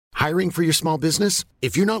Hiring for your small business?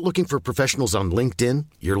 If you're not looking for professionals on LinkedIn,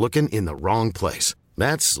 you're looking in the wrong place.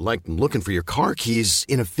 That's like looking for your car keys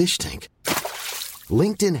in a fish tank.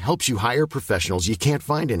 LinkedIn helps you hire professionals you can't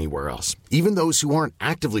find anywhere else, even those who aren't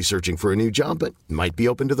actively searching for a new job but might be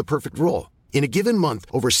open to the perfect role. In a given month,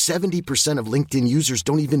 over 70% of LinkedIn users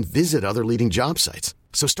don't even visit other leading job sites.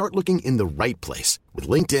 So start looking in the right place. With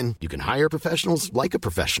LinkedIn, you can hire professionals like a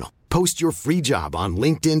professional. Post your free job on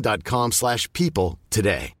linkedin.com/people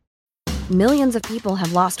today. Millions of people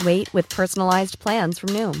have lost weight with personalized plans from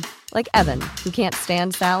Noom. Like Evan, who can't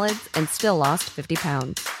stand salads and still lost 50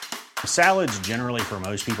 pounds. Salads generally for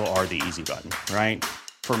most people are the easy button, right?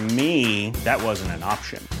 For me, that wasn't an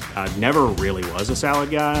option. I never really was a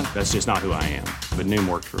salad guy. That's just not who I am. But Noom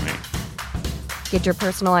worked for me. Get your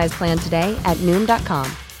personalized plan today at Noom.com.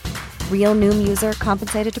 Real Noom user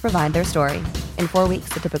compensated to provide their story. In 4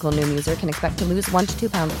 weeks, the typical Noom user can expect to lose 1 to 2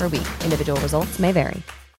 pounds per week. Individual results may vary.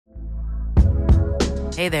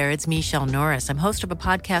 Hey there, it's Michelle Norris. I'm host of a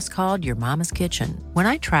podcast called Your Mama's Kitchen. When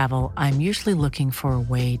I travel, I'm usually looking for a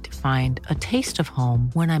way to find a taste of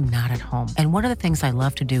home when I'm not at home. And one of the things I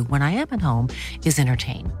love to do when I am at home is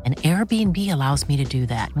entertain. And Airbnb allows me to do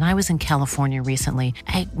that. When I was in California recently,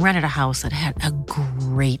 I rented a house that had a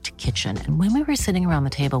great kitchen. And when we were sitting around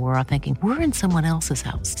the table, we were all thinking, we're in someone else's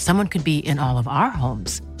house. Someone could be in all of our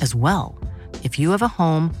homes as well. If you have a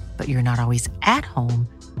home, but you're not always at home,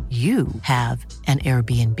 you have an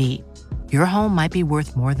Airbnb. Your home might be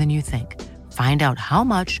worth more than you think. Find out how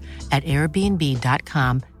much at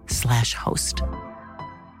airbnb.com/host.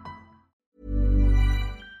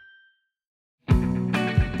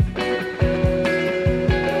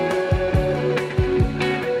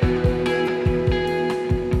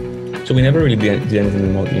 So we never really did anything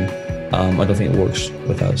remotely. I don't think it works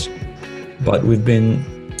with us. But we've been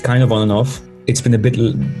kind of on and off. It's been a bit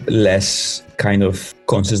less kind of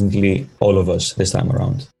consistently all of us this time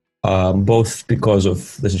around, both because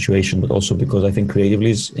of the situation, but also because I think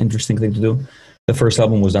creatively is an interesting thing to do. The first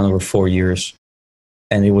album was done over 4 years,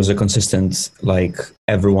 and it was a consistent, like,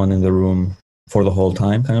 everyone in the room for the whole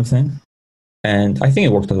time kind of thing. And I think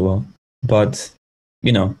it worked out well. But,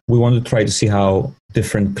 you know, we wanted to try to see how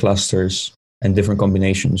different clusters and different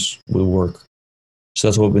combinations will work. So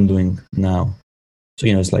that's what we've been doing now. So,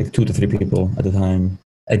 you know, it's like 2 to 3 people at a time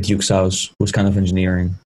at Duke's house, who's kind of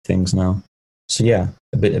engineering things now. So yeah,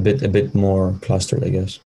 a bit more clustered, I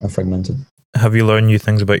guess, or fragmented. Have you learned new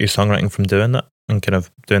things about your songwriting from doing that and kind of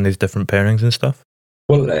doing these different pairings and stuff?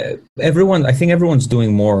 Well, I think everyone's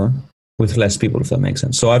doing more with less people, if that makes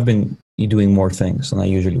sense. So I've been doing more things than I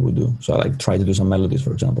usually would do. So I like try to do some melodies,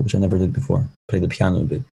 for example, which I never did before. Play the piano a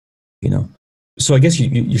bit, you know. So I guess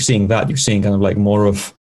you're seeing that. You're seeing kind of like more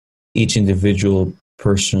of each individual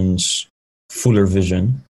person's fuller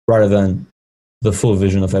vision rather than the full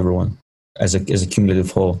vision of everyone as a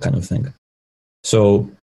cumulative whole kind of thing. So,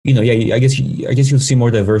 you know, yeah, I guess you'll see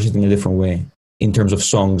more diversity in a different way in terms of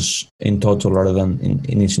songs in total rather than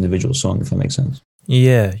in each individual song, if that makes sense.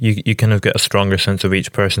 Yeah, you kind of get a stronger sense of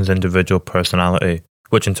each person's individual personality,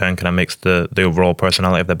 which in turn kind of makes the overall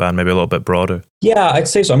personality of the band maybe a little bit broader. Yeah, I'd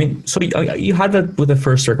say so. I mean, so you had that with the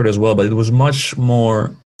first record as well, but it was much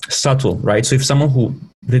more subtle, right? So if someone who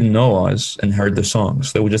didn't know us and heard the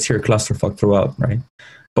songs, they would just hear clusterfuck throughout, right?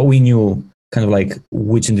 But we knew kind of like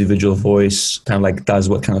which individual voice kind of like does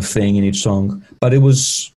what kind of thing in each song. But it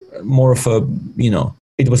was more of a, you know,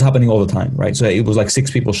 it was happening all the time, right? So it was like 6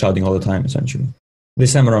 people shouting all the time, essentially.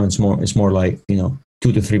 This time around, it's more like, you know,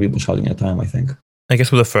 2 to 3 people shouting at a time, I think. I guess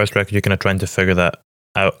with the first record, you're kind of trying to figure that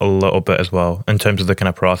out a little bit as well in terms of the kind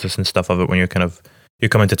of process and stuff of it when you're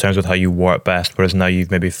coming to terms with how you work best, whereas now you've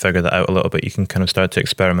maybe figured that out a little bit. You can kind of start to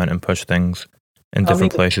experiment and push things in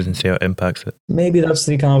different places and see how it impacts it. Maybe that's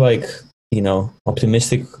the kind of like, you know,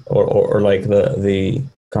 optimistic or like the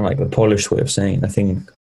kind of like the polished way of saying. I think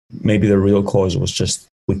maybe the real cause was just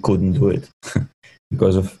we couldn't do it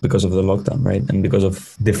because of the lockdown, right? And because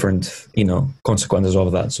of different, you know, consequences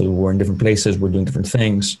of that. So we're in different places, we're doing different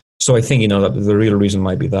things. So I think, you know, that the real reason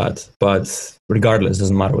might be that. But regardless, it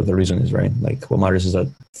doesn't matter what the reason is, right? Like what matters is that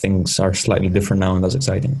things are slightly different now, and that's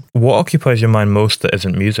exciting. What occupies your mind most that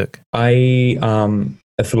isn't music? I am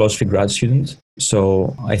a philosophy grad student,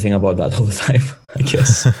 so I think about that all the time, I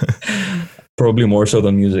guess. Probably more so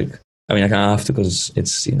than music. I mean, I kind of have to because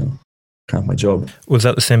it's, you know, kind of my job. Was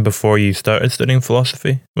that the same before you started studying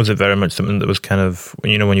philosophy? Was it very much something that was kind of,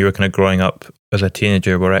 you know, when you were kind of growing up as a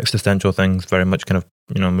teenager, were existential things very much kind of,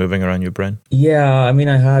 you know, moving around your brain? Yeah, I mean,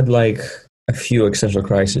 I had like a few existential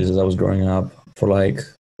crises as I was growing up for like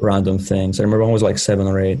random things. I remember one was like 7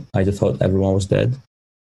 or 8. I just thought everyone was dead.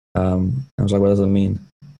 I was like, what does that mean?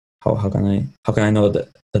 how can I know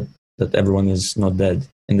that everyone is not dead,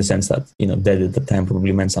 in the sense that, dead at the time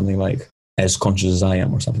probably meant something like as conscious as I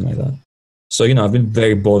am or something like that. So, I've been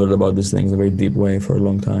very bothered about these things in a very deep way for a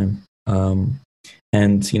long time.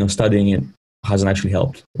 And, studying it hasn't actually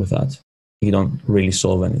helped with that. You don't really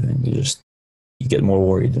solve anything. You get more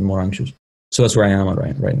worried and more anxious. So that's where I am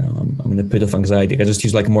right now. I'm in a pit of anxiety. I just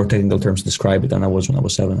use like more technical terms to describe it than I was when I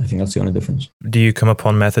was 7. I think that's the only difference. Do you come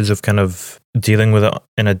upon methods of kind of dealing with it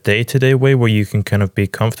in a day-to-day way where you can kind of be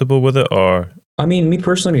comfortable with it, or? I mean, me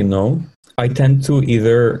personally, no. I tend to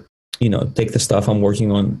either, take the stuff I'm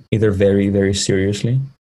working on either very, very seriously,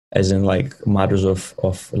 as in like matters of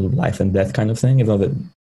life and death kind of thing, even though that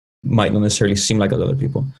might not necessarily seem like it to other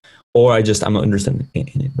people, or I'm not interested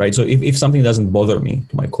in it, right? So if something doesn't bother me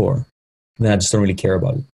to my core, then I just don't really care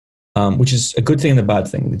about it, which is a good thing and a bad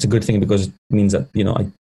thing. It's a good thing because it means that,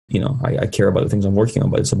 I care about the things I'm working on,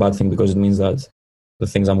 but it's a bad thing because it means that the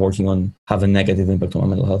things I'm working on have a negative impact on my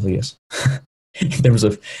mental health, I guess, in terms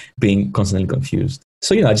of being constantly confused.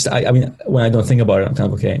 So, I mean, when I don't think about it, I'm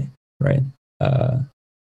kind of okay, right?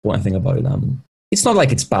 When I think about it, it's not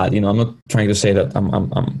like it's bad, I'm not trying to say that I'm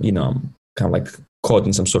kind of like caught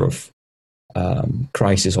in some sort of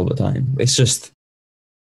crisis all the time. It's just,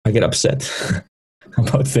 I get upset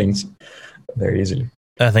about things very easily.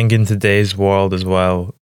 I think in today's world as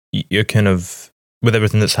well, you're kind of, with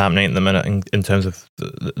everything that's happening at the minute in terms of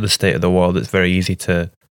the state of the world, it's very easy to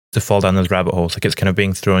fall down those rabbit holes. Like it's kind of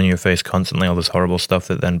being thrown in your face constantly, all this horrible stuff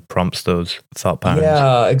that then prompts those thought patterns.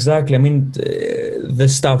 Yeah, exactly. I mean, the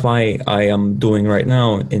stuff I am doing right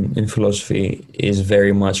now in philosophy is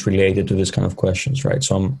very much related to this kind of questions, right?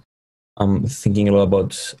 So I'm thinking a lot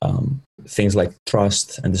about things like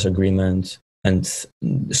trust and disagreement and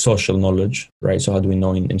social knowledge, right? So how do we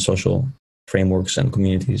know in social frameworks and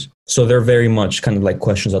communities? So they're very much kind of like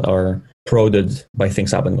questions that are prodded by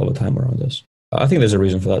things happening all the time around us. I think there's a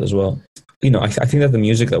reason for that as well. I think that the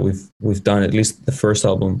music that we've done, at least the first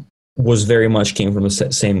album, was very much came from the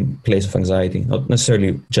same place of anxiety, not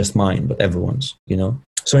necessarily just mine, but everyone's,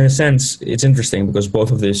 So in a sense, it's interesting because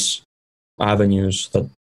both of these avenues that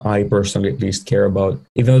I personally at least care about,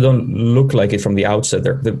 even though they don't look like it from the outset,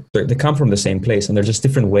 they come from the same place, and they're just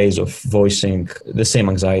different ways of voicing the same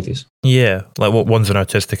anxieties. Yeah, like one's an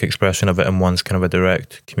artistic expression of it and one's kind of a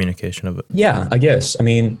direct communication of it. Yeah, I guess. I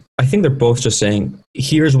mean, I think they're both just saying,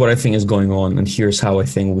 here's what I think is going on and here's how I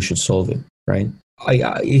think we should solve it, right?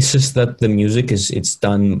 It's just that the music it's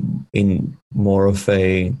done in more of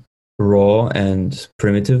a raw and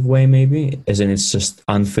primitive way, maybe, as in it's just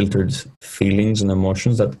unfiltered feelings and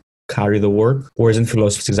emotions that carry the work, whereas in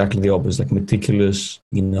philosophy it's exactly the opposite, like meticulous,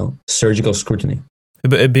 surgical scrutiny.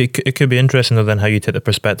 But it could be interesting though then how you take the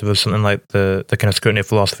perspective of something like the kind of scrutiny of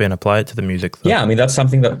philosophy and apply it to the music though. Yeah, I mean that's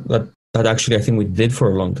something that actually I think we did for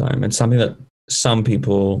a long time, and something that some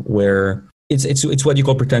people were it's what you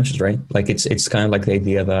call pretentious, right? Like it's kind of like the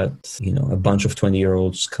idea that a bunch of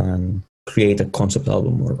 20-year-olds can create a concept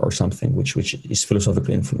album or something which is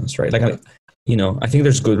philosophically influenced, right? Like I think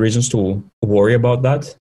there's good reasons to worry about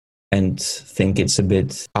that and think it's a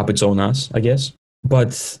bit up its own ass, I guess.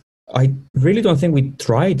 But I really don't think we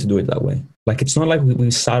tried to do it that way. Like it's not like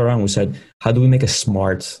we sat around and we said, how do we make a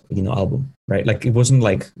smart album, right? Like it wasn't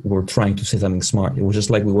like we're trying to say something smart. It was just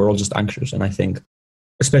like we were all just anxious. And I think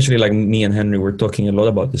especially like me and Henry were talking a lot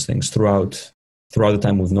about these things throughout the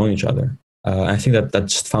time we've known each other. I think that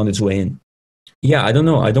just found its way in. Yeah, I don't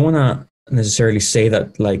know. I don't want to necessarily say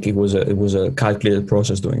that like it was a calculated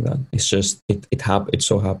process doing that. It's just it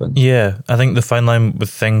so happened. Yeah, I think the fine line with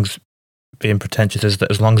things being pretentious is that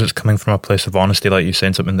as long as it's coming from a place of honesty, like you're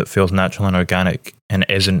saying, something that feels natural and organic and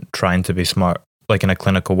isn't trying to be smart, like in a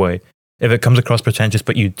clinical way. If it comes across pretentious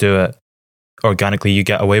but you do it organically, you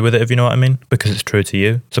get away with it, if you know what I mean, because it's true to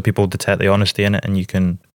you. So people detect the honesty in it,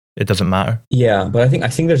 and it doesn't matter. Yeah, but I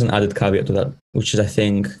think there's an added caveat to that, which is I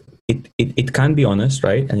think it can be honest,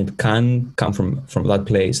 right? And it can come from that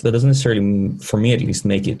place. That doesn't necessarily, for me at least,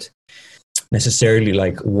 make it necessarily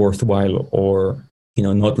like worthwhile or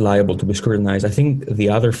not liable to be scrutinized. I think the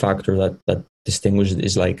other factor that distinguishes it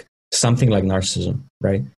is like something like narcissism,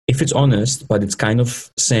 right? If it's honest, but it's kind of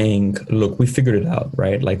saying, look, we figured it out,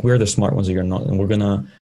 right? Like we're the smart ones that you're not, and we're gonna,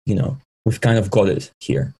 we've kind of got it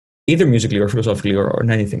here, either musically or philosophically or in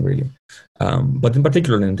anything really. But in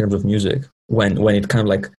particular, in terms of music, when it kind of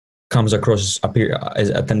like comes across as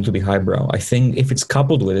attempting to be highbrow, I think if it's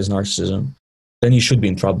coupled with his narcissism, then you should be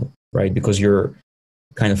in trouble, right? Because you're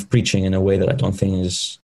kind of preaching in a way that I don't think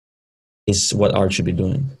is what art should be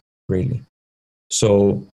doing, really.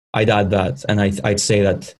 So I'd add that, and I'd say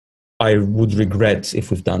that I would regret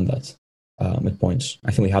if we've done that at points.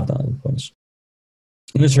 I think we have done it at points.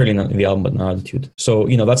 necessarily not in the album, but in attitude. So,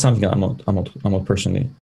 that's something that I'm not personally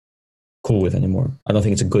cool with anymore. I don't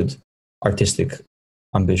think it's a good artistic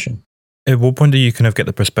ambition. At what point do you kind of get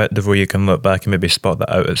the perspective where you can look back and maybe spot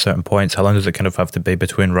that out at certain points? How long does it kind of have to be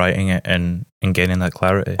between writing it and gaining that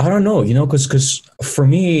clarity? I don't know, because for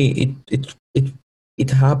me, it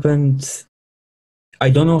happened.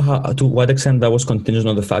 I don't know to what extent that was contingent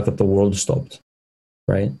on the fact that the world stopped,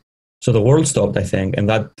 right? So the world stopped, I think, and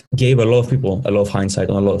that gave a lot of people a lot of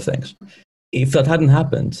hindsight on a lot of things. If that hadn't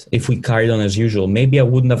happened, if we carried on as usual, maybe I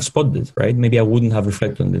wouldn't have spotted it, right? Maybe I wouldn't have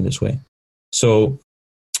reflected on it in this way. So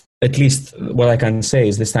at least what I can say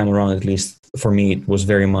is this time around, at least for me, it was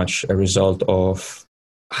very much a result of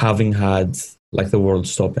having had like the world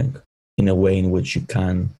stopping in a way in which you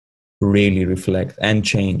can really reflect and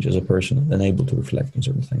change as a person and able to reflect on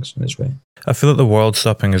certain things in this way. I feel that the world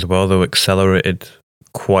stopping as well, though, accelerated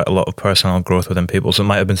quite a lot of personal growth within people. So it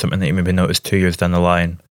might have been something that you maybe noticed 2 years down the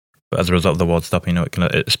line, but as a result of the world stopping,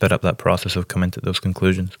 it sped up that process of coming to those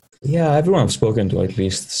conclusions. Yeah, everyone I've spoken to at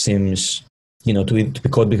least seems to be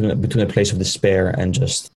caught between a place of despair and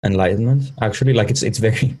just enlightenment. Actually, like it's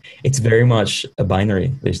very much a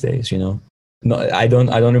binary these days. No, I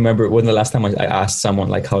don't remember when the last time I asked someone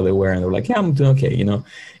like how they were, and they were like, "Yeah, I'm doing okay."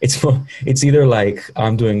 It's either like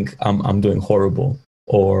I'm doing horrible,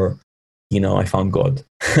 or I found God.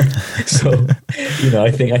 So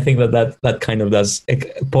I think that kind of does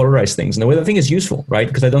polarize things in a way that I think is useful, right?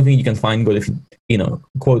 Because I don't think you can find God if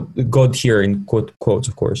quote God here in quotes,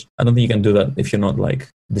 of course. I don't think you can do that if you're not like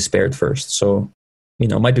despaired first. So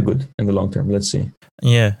it might be good in the long term. Let's see.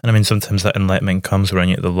 Yeah, and I mean sometimes that enlightenment comes when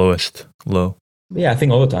you're at the lowest low. Yeah, I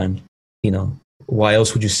think all the time. Why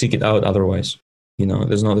else would you seek it out otherwise?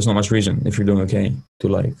 There's not much reason if you're doing okay to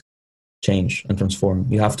like change and transform.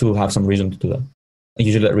 You have to have some reason to do that. And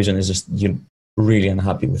usually that reason is just you're really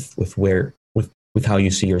unhappy with how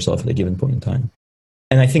you see yourself at a given point in time.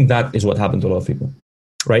 And I think that is what happened to a lot of people,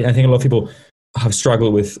 right? I think a lot of people have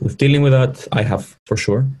struggled with dealing with that. I have, for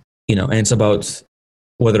sure. And it's about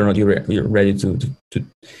whether or not you're ready to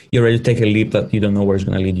take a leap that you don't know where it's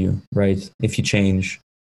going to lead you, right? If you change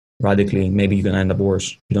radically, maybe you're going to end up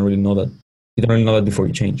worse. You don't really know that. You don't really know that before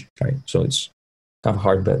you change, right? So it's kind of a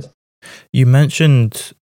hard bet. You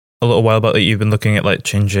mentioned a little while back that you've been looking at like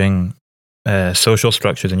changing social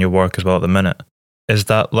structures in your work as well at the minute. Is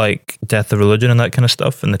that like death of religion and that kind of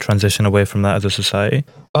stuff and the transition away from that as a society?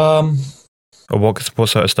 Or what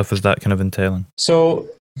sort of stuff is that kind of entailing? So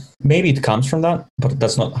maybe it comes from that, but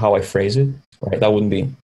that's not how I phrase it, right? That wouldn't be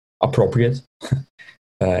appropriate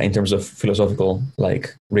in terms of philosophical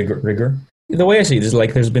like rigor. The way I see it is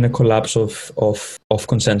like there's been a collapse of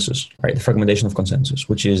consensus, right? The fragmentation of consensus,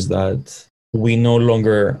 which is that we no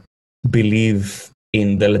longer believe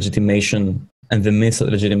in the legitimation and the myths that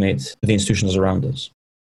legitimate the institutions around us,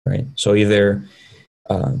 right? So either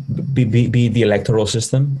be the electoral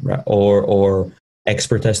system, right? or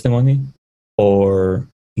expert testimony, or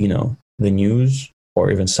the news,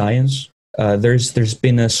 or even science. There's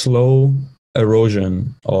been a slow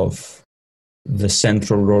erosion of the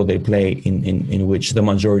central role they play in which the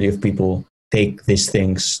majority of people take these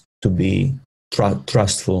things to be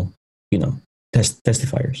trustful,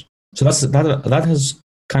 testifiers. So that has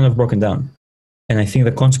kind of broken down, and I think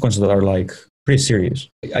the consequences of that are like pretty serious.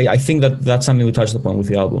 I think that's something we touched upon with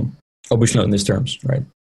the album, obviously not in these terms, right?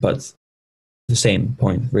 But the same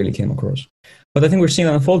point really came across. But I think we're seeing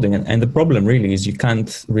that unfolding, and the problem really is you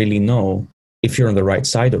can't really know if you're on the right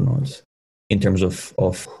side or not in terms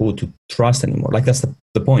of who to trust anymore. Like that's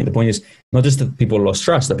the point. The point is not just that people lost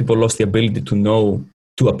trust, that people lost the ability to know,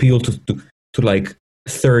 to appeal to like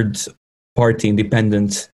third party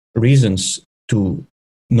independent reasons to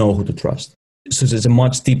know who to trust. So it's a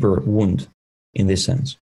much deeper wound in this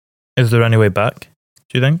sense. Is there any way back,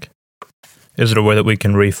 do you think? Is there a way that we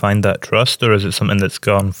can re-find that trust, or is it something that's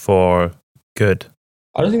gone for good?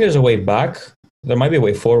 I don't think there's a way back. There might be a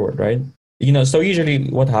way forward, right? So usually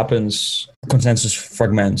what happens, consensus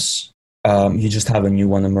fragments, you just have a new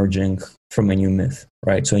one emerging from a new myth,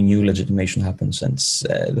 right? So a new legitimation happens and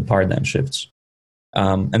the paradigm shifts.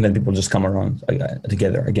 And then people just come around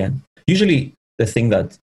together again. Usually the thing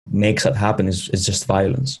that makes that happen is just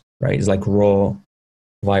violence, right? It's like raw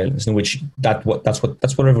violence, in which that's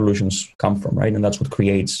what revolutions come from, right? And that's what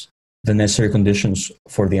creates the necessary conditions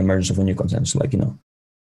for the emergence of a new consensus. Like,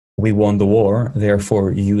 we won the war,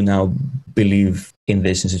 therefore you now believe in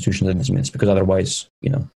this institution that is myths, because otherwise,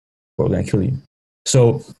 we're going to kill you.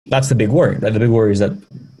 So that's the big worry. The big worry is that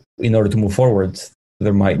in order to move forward,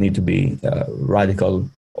 there might need to be radical,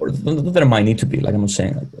 or there might need to be, like I'm not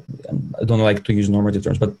saying, I don't like to use normative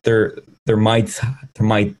terms, but there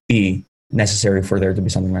might be necessary for there to be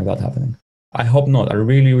something like that happening. I hope not. I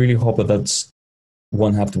really, really hope that that's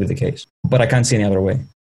won't have to be the case. But I can't see any other way,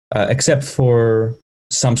 except for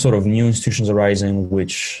some sort of new institutions arising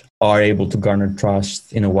which are able to garner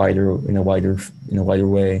trust in a wider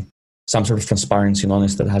way. Some sort of transparency and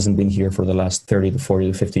honesty that hasn't been here for the last 30 to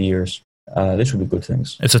 40 to 50 years. This would be good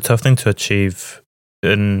things. It's a tough thing to achieve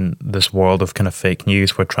in this world of kind of fake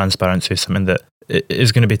news where transparency is something that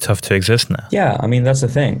is going to be tough to exist now. Yeah, I mean, that's the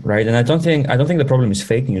thing, right? And I don't think the problem is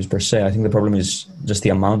fake news per se. I think the problem is just the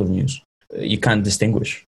amount of news. You can't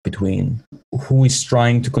distinguish between who is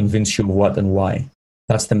trying to convince you of what and why.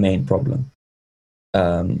 That's the main problem.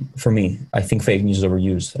 For me, I think fake news is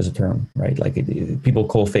overused as a term, right? Like people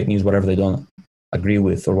call fake news whatever they don't agree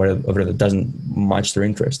with or whatever that doesn't match their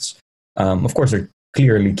interests. Of course, there are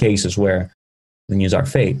clearly cases where the news are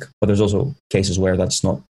fake, but there's also cases where that's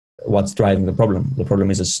not what's driving the problem. The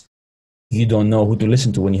problem is you don't know who to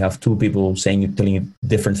listen to when you have two people telling you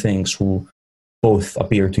different things who both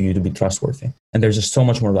appear to you to be trustworthy. And there's just so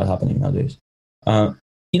much more of that happening nowadays.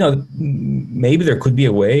 Maybe there could be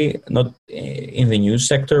a way, not in the news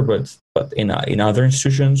sector, but in other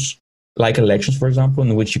institutions, like elections, for example,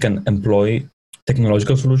 in which you can employ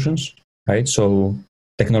technological solutions, right? So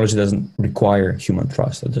technology doesn't require human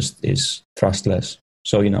trust. It just is trustless.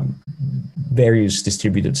 So, various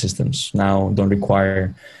distributed systems now don't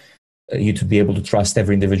require you to be able to trust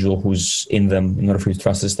every individual who's in them in order for you to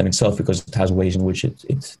trust the system itself, because it has ways in which it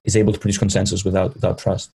is able to produce consensus without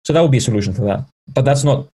trust. So that would be a solution for that. But that's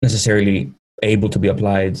not necessarily able to be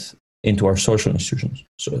applied into our social institutions.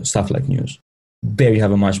 So stuff like news. There you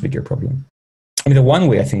have a much bigger problem. I mean, the one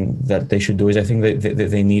way I think that they should do is I think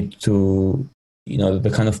they need to,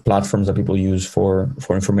 the kind of platforms that people use for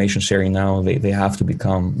information sharing now, they have to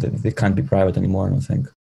become, they can't be private anymore, I don't think.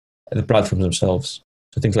 The platforms themselves.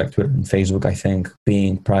 So things like Twitter and Facebook, I think,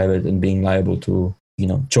 being private and being liable to,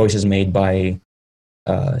 choices made by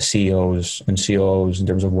CEOs and COOs in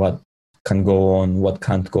terms of what can go on, what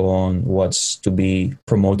can't go on, what's to be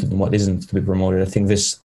promoted and what isn't to be promoted. I think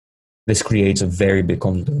this creates a very big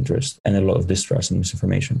conflict of interest and a lot of distrust and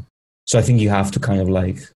misinformation. So I think you have to kind of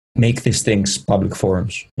make these things public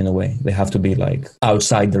forums in a way. They have to be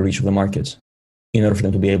outside the reach of the markets in order for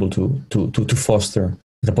them to be able to foster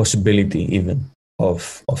the possibility even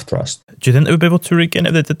of trust. Do you think they would be able to regain it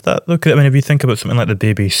if they did that? Look, I mean, if you think about something like the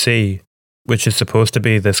BBC, which is supposed to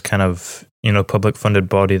be this kind of, public funded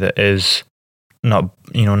body that is not,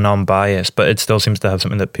 non-biased, but it still seems to have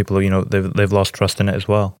something that people, they've lost trust in it as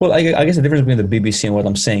well. Well, I guess the difference between the BBC and what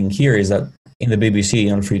I'm saying here is that in the BBC,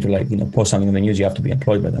 in order for you to post something in the news, you have to be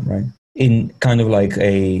employed by them, right? In kind of like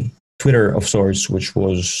a Twitter of sorts, which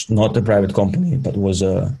was not a private company, but was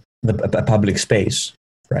a public space,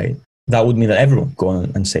 right? That would mean that everyone go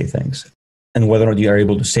on and say things. And whether or not you are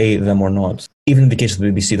able to say them or not, even in the case of the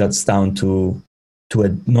BBC, that's down to a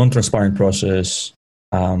non-transparent process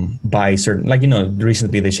by certain,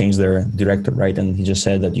 recently they changed their director, right? And he just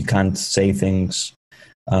said that you can't say things,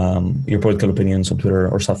 your political opinions on Twitter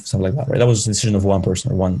or stuff like that, right? That was the decision of one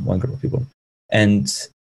person or one group of people. And,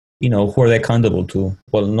 who are they accountable to?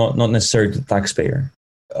 Well, not necessarily to the taxpayer,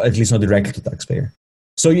 at least not directly to the taxpayer.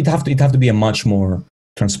 So it'd have to be a much more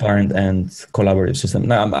transparent and collaborative system.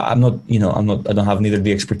 Now, I don't have neither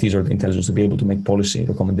the expertise or the intelligence to be able to make policy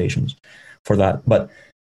recommendations for that. But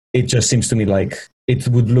it just seems to me like it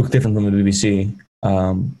would look different from the BBC,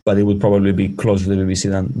 but it would probably be closer to the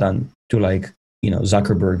BBC than to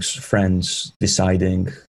Zuckerberg's friends deciding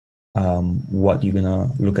what you're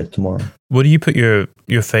gonna look at tomorrow. What do you put your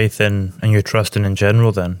faith in and your trust in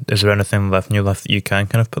general then? Is there anything left in your life that you can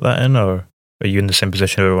kind of put that in, or are you in the same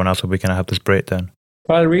position as everyone else where we kind of have this breakdown?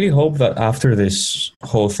 Well, I really hope that after this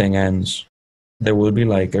whole thing ends, there will be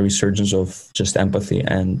a resurgence of just empathy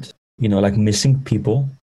and, missing people.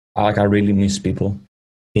 I really miss people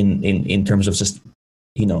in terms of just,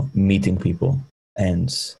 meeting people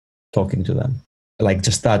and talking to them.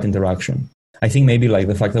 Just that interaction. I think maybe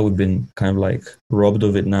the fact that we've been kind of robbed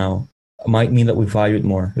of it now might mean that we value it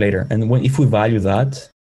more later. And if we value that,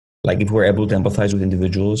 if we're able to empathize with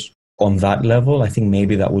individuals on that level, I think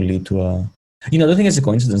maybe that will lead to a... I don't think it's a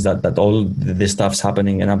coincidence that all this stuff's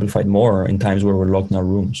happening and amplified more in times where we're locked in our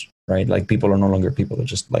rooms, right? People are no longer people, they're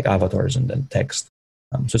just avatars and then text.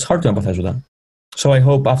 So it's hard to empathize with that. So I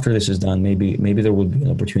hope after this is done, maybe there will be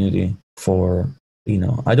an opportunity for,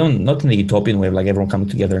 not in a utopian way of everyone coming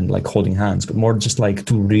together and holding hands, but more just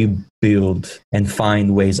to rebuild and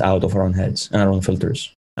find ways out of our own heads and our own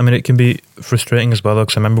filters. I mean, it can be frustrating as well,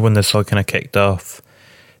 because I remember when this all kind of kicked off,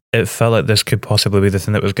 it felt like this could possibly be the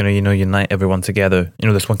thing that was going to, unite everyone together.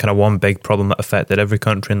 This one big problem that affected every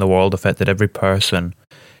country in the world, affected every person.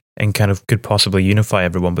 and kind of could possibly unify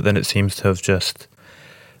everyone, but then it seems to have just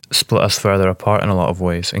split us further apart in a lot of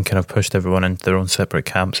ways and kind of pushed everyone into their own separate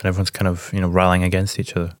camps, and everyone's kind of, rallying against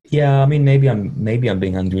each other. Yeah, I mean, maybe I'm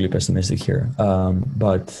being unduly pessimistic here,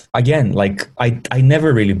 but again, like I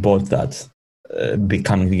never really bought that big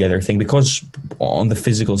coming together thing, because on the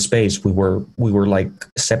physical space we were like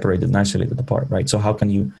separated and isolated apart, right? So how can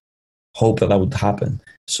you hope that would happen?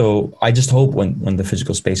 So I just hope when the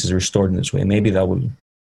physical space is restored in this way, maybe that will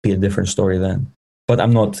be a different story then. But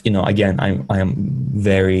I'm not, again, I'm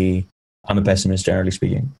a pessimist, generally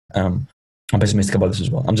speaking. I'm pessimistic about this as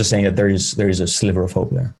well. I'm just saying that there is a sliver of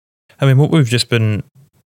hope there. I mean, what we've just been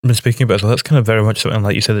speaking about, so that's kind of very much something,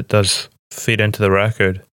 like you said, that does feed into the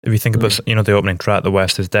record. If you think about, the opening track, The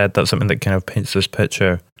West is Dead, that's something that kind of paints this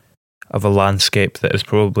picture of a landscape that is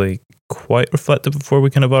probably quite reflective of where we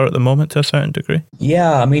kind of are at the moment to a certain degree.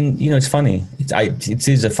 Yeah, I mean, it's funny. It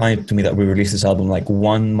is funny to me that we released this album like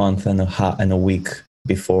 1 month and a week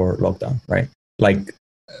before lockdown, right? Like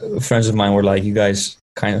friends of mine were like, you guys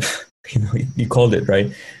kind of, you called it,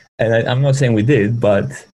 right? And I'm not saying we did,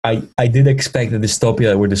 but I did expect the dystopia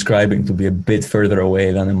that we're describing to be a bit further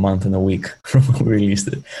away than a month and a week from when we released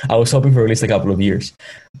it. I was hoping for at least a couple of years,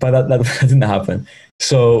 but that didn't happen.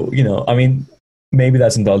 So, I mean, maybe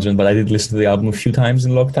that's indulgent, but I did listen to the album a few times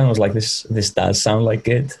in lockdown. I was like, this does sound like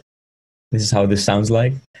it. This is how this sounds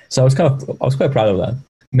like. So I was quite proud of that.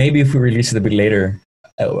 Maybe if we released it a bit later,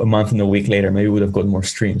 a month and a week later, maybe we would have got more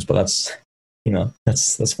streams, but that's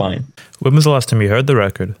fine. When was the last time you heard the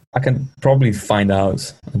record? I can probably find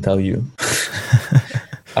out and tell you.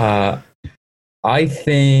 I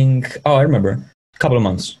think, I remember, a couple of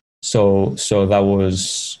months. So that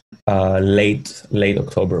was late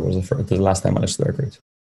October was the last time I listened to the record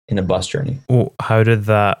in a bus journey. Well, how did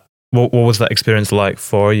that? What was that experience like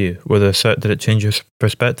for you? Did it change your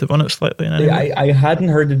perspective on it slightly? In any way? I hadn't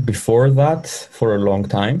heard it before that for a long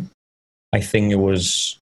time. I think it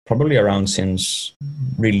was probably around since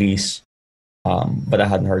release, but I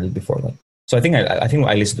hadn't heard it before that. So I think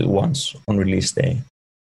I listened to it once on release day,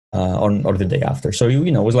 or the day after. So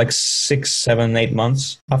it was like 6, 7, 8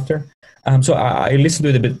 months after. So I listened to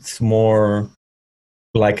it a bit more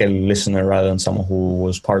like a listener rather than someone who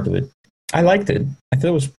was part of it. I liked it. I thought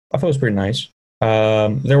it was pretty nice.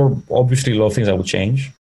 There were obviously a lot of things I would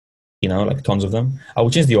change, like tons of them. I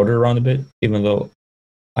would change the order around a bit, even though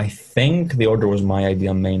I think the order was my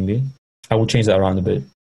idea mainly. I would change that around a bit.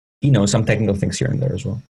 Some technical things here and there as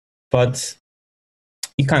well. But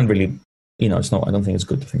you can't really, it's not, I don't think it's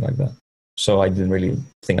good to think like that. So I didn't really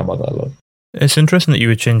think about that a lot. It's interesting that you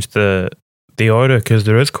would change the order, because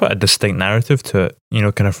there is quite a distinct narrative to it,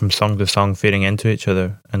 kind of from song to song feeding into each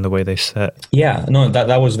other and the way they sit. Yeah, no,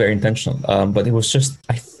 that was very intentional. But it was just,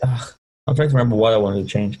 I'm trying to remember what I wanted to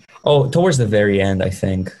change. Oh, towards the very end, I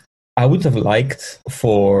think I would have liked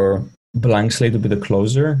for Blank Slate to be the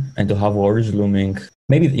closer and to have Orders looming.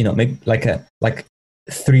 Maybe like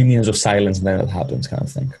 3 minutes of silence and then it happens kind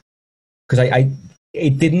of thing. Because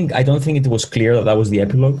I don't think it was clear that was the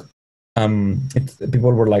epilogue.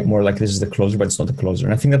 People were like more like this is the closer, but it's not the closer,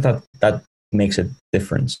 and I think that makes a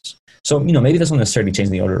difference. So maybe that's not necessarily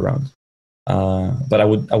changing the order around, but I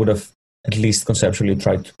would have at least conceptually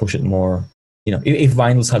tried to push it more. If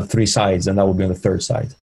vinyls had 3 sides, then that would be on the 3rd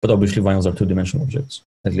side. But obviously vinyls are 2-dimensional objects,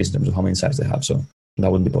 at least in terms of how many sides they have. So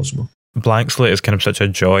that wouldn't be possible. Blank Slate is kind of such a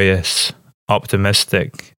joyous,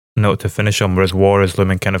 optimistic note to finish on, whereas War is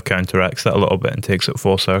Looming kind of counteracts that a little bit and takes it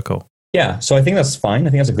full circle. Yeah, so I think that's fine. I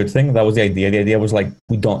think that's a good thing. That was the idea. The idea was like,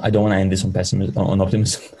 I don't want to end this on pessimism, on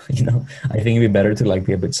optimism. I think it'd be better to like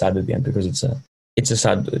be a bit sad at the end, because it's a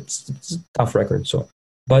tough record. So,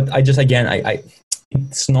 but I just, again,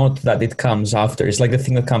 it's not that it comes after. It's like the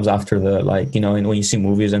thing that comes after the, like, and when you see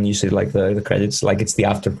movies and you see like the credits, like it's the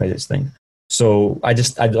after credits thing. So I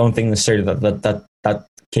don't think necessarily that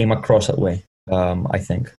came across that way. I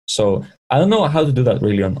think so. I don't know how to do that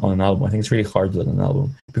really on an album. I think it's really hard to do that on an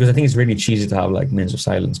album, because I think it's really cheesy to have like minutes of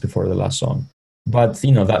silence before the last song. But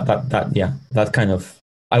that kind of,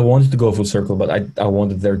 I wanted to go full circle, but I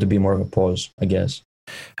wanted there to be more of a pause, I guess.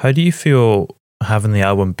 How do you feel having the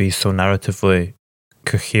album be so narratively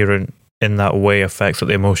coherent in that way affects the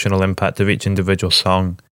emotional impact of each individual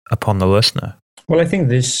song upon the listener? Well, I think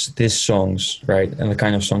these songs, right, and the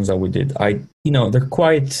kind of songs that we did, they're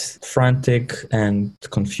quite frantic and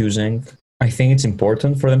confusing. I think it's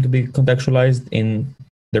important for them to be contextualized in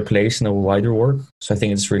their place in a wider work. So I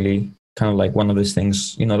think it's really kind of like one of these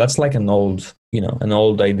things, that's like an old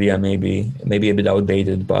idea, maybe a bit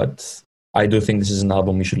outdated, but I do think this is an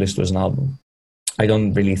album you should listen to as an album. I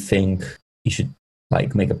don't really think you should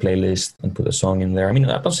like make a playlist and put a song in there. I mean,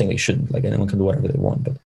 I'm not saying they shouldn't, like anyone can do whatever they want,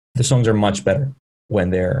 but the songs are much better when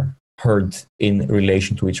they're heard in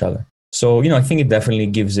relation to each other. So, I think it definitely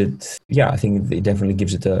gives it, I think it definitely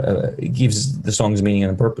gives it it gives the songs meaning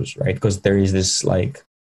and a purpose, right? Because there is this like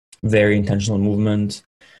very intentional movement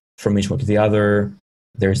from each one to the other.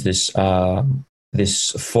 There's this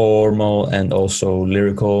this formal and also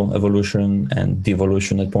lyrical evolution and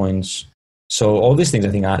devolution at points. So all these things, I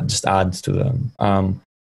think, just adds to them.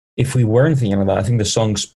 If we weren't thinking about that, I think the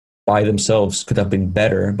songs by themselves could have been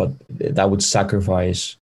better, but that would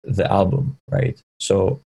sacrifice the album, right?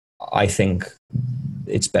 So I think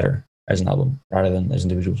it's better as an album rather than as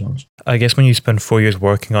individual songs. I guess when you spend 4 years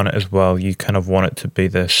working on it as well, you kind of want it to be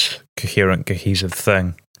this coherent, cohesive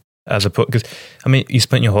thing. As opposed, because I mean, you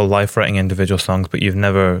spent your whole life writing individual songs, but you've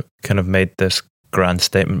never kind of made this grand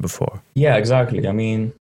statement before. Yeah, exactly. I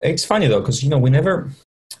mean, it's funny though, because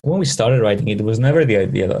when we started writing it, it was never the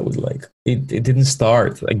idea that would it didn't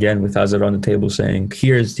start again with us around the table saying,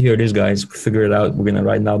 here it is, guys, figure it out. We're gonna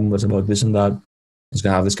write an album that's about this and that. It's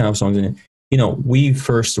gonna have this kind of songs in it. We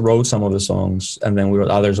first wrote some of the songs, and then we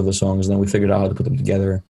wrote others of the songs, and then we figured out how to put them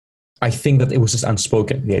together. I think that it was just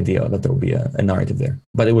unspoken, the idea that there would be a narrative there,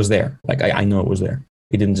 but it was there. Like I know it was there.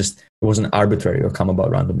 It wasn't arbitrary or come about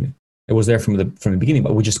randomly. It was there from the beginning,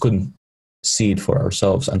 but we just couldn't see it for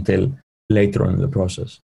ourselves until later on in the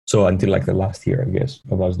process. So until like the last year, I guess,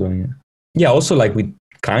 of us doing it. Yeah. Also, like we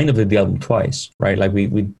kind of did the album twice, right? Like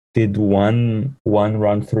we did one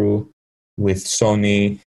run through with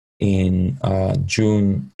Sony in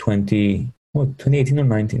June 2018 or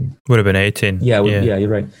 19? Would have been 18. Yeah, you're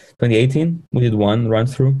right. 2018, we did one run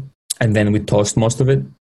through, and then we tossed most of it.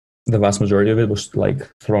 The vast majority of it was like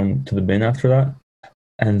thrown to the bin after that.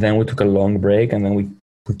 And then we took a long break, and then we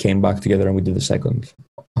came back together and we did the second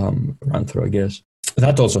run through, I guess.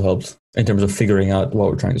 That also helped in terms of figuring out what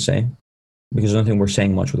we're trying to say, because I don't think we're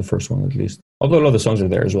saying much with the first one, at least. Although a lot of the songs are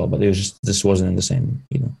there as well, but it was just, this wasn't in the same,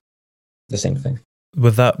 the same thing.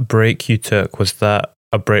 With that break you took, was that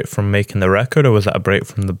a break from making the record, or was that a break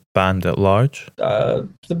from the band at large? The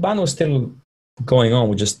band was still going on.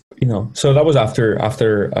 We just, so that was after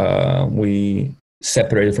we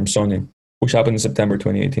separated from Sony, which happened in September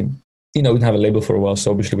 2018. We didn't have a label for a while,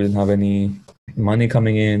 so obviously we didn't have any money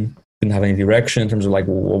coming in, didn't have any direction in terms of like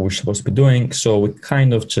what we're supposed to be doing. So we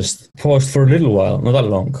kind of just paused for a little while, not that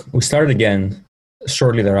long. We started again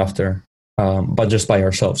shortly thereafter, but just by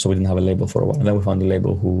ourselves. So we didn't have a label for a while. And then we found a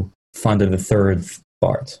label who funded the third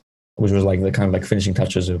part, which was like the kind of like finishing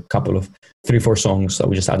touches, a couple of 3-4 songs that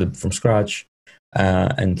we just added from scratch,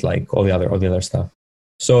 and like all the other stuff.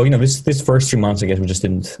 So this first 3 months, I guess we just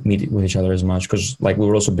didn't meet with each other as much, because like we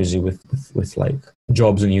were also busy with like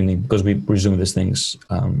jobs and uni, because we resumed these things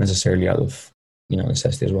necessarily out of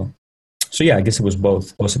necessity as well. So yeah, I guess it was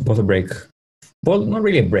both a break. Well, not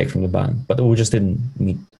really a break from the band, but we just didn't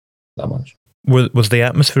meet that much. Was the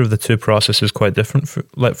atmosphere of the two processes quite different for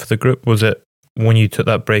the group? Was it when you took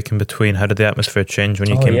that break in between? How did the atmosphere change when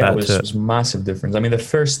you came back to it? It was massive difference. I mean, the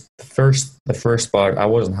first part, I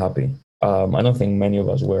wasn't happy. I don't think many of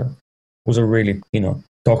us were. It was a really,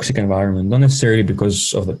 toxic environment, not necessarily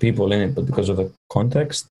because of the people in it, but because of the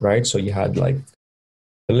context, right? So you had like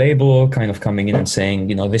the label kind of coming in and saying,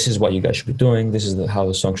 this is what you guys should be doing. This is how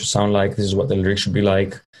the song should sound like. This is what the lyrics should be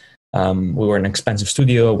like. We were in an expensive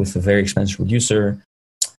studio with a very expensive producer.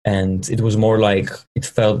 And it was more like, it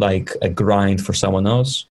felt like a grind for someone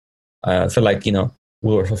else. I felt like, we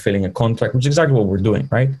were fulfilling a contract, which is exactly what we're doing,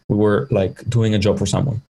 right? We were like doing a job for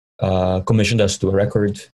someone. Commissioned us to do a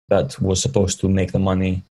record that was supposed to make the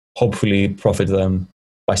money, hopefully profit them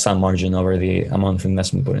by some margin over the amount of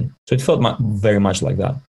investment put in. So it felt very much like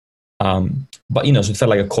that. But, so it felt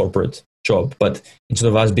like a corporate job. But instead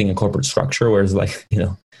of us being a corporate structure, where it's like,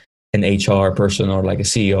 an HR person or like a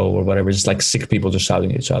CEO or whatever, just like sick people just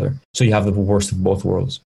shouting at each other. So you have the worst of both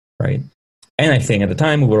worlds, right? And I think at the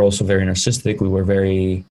time we were also very narcissistic. We were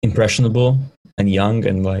very impressionable and young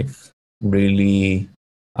and like really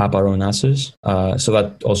up our own asses. So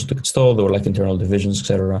that also took its toll. There were like internal divisions,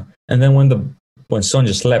 etc. And then when Son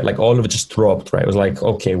just left, like all of it just dropped, right? It was like,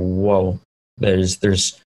 okay, whoa, there's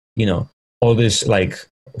all this like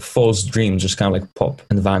false dreams just kind of like pop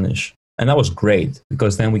and vanish. And that was great,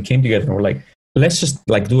 because then we came together and we're like, let's just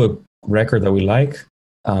like do a record that we like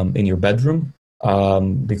in your bedroom,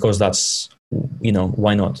 because that's,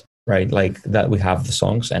 why not, right? Like that we have the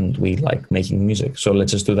songs and we like making music. So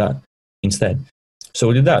let's just do that instead. So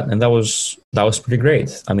we did that, and that was pretty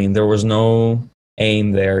great. I mean, there was no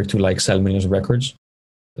aim there to like sell millions of records.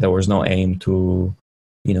 There was no aim to,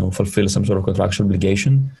 fulfill some sort of contractual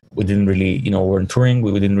obligation. We didn't really, we weren't touring.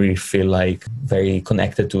 We didn't really feel like very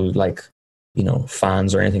connected to like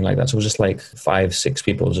fans or anything like that. So it was just like 5-6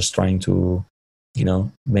 people just trying to,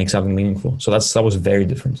 make something meaningful. So that was very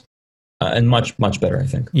different. And much, much better, I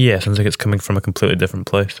think. Yeah, sounds like it's coming from a completely different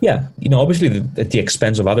place. Yeah, obviously at the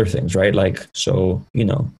expense of other things, right? Like, so,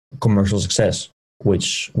 commercial success,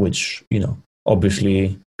 which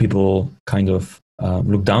obviously people kind of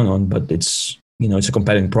look down on, but it's, it's a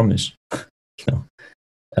compelling promise.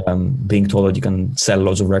 Being told that you can sell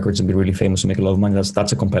loads of records and be really famous and make a lot of money,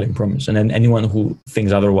 that's a compelling promise. And then anyone who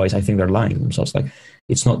thinks otherwise, I think they're lying to themselves. Like,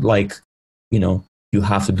 it's not like, you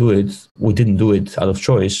have to do it. We didn't do it out of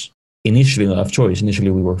choice. Initially not out of choice. Initially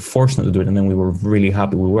we were forced not to do it, and then we were really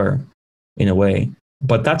happy we were, in a way.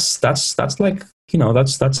 But that's like,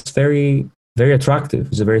 that's very, very attractive.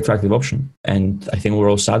 It's a very attractive option. And I think we were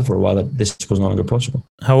all sad for a while that this was no longer possible.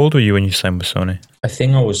 How old were you when you signed with Sony? I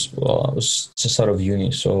think I was just out of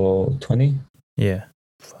uni, so 20. Yeah,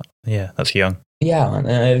 that's young. Yeah,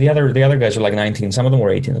 and the other guys were like 19. Some of them were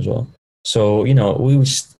 18 as well. So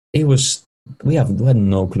we had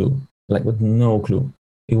no clue, like with no clue.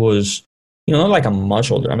 It was, not like I'm much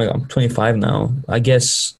older. I mean, I'm 25 now. I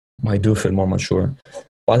guess I do feel more mature.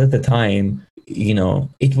 But at the time,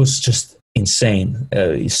 it was just insane.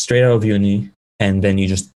 Straight out of uni, and then you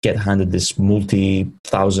just get handed this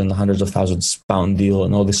multi-thousand, hundreds of thousands pound deal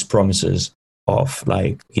and all these promises of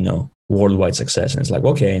like, worldwide success. And it's like,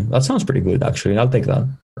 okay, that sounds pretty good, actually. I'll take that,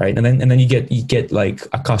 right? And then you get like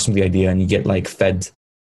accustomed to the idea, and you get like fed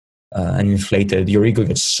and inflated. Your ego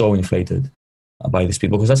gets so inflated by these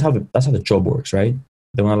people, because that's how the job works, right?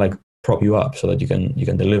 They want to like prop you up so that you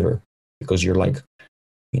can deliver, because you're like,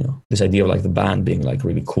 this idea of like the band being like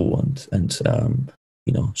really cool and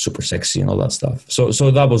super sexy and all that stuff. So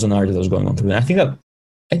that was an art that was going on through. And I think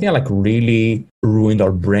that like really ruined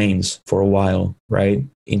our brains for a while, right?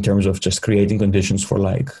 In terms of just creating conditions for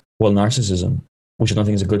like, narcissism, which I don't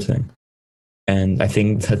think is a good thing. And I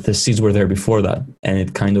think that the seeds were there before that, and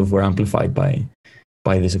it kind of were amplified by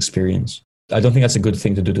this experience. I don't think that's a good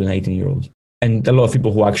thing to do to an 18-year-old. And a lot of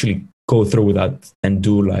people who actually go through with that and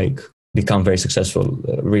do like become very successful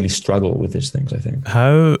really struggle with these things, I think.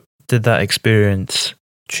 How did that experience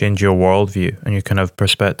change your worldview and your kind of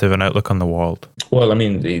perspective and outlook on the world? Well, I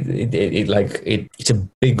mean, it's a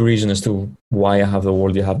big reason as to why I have the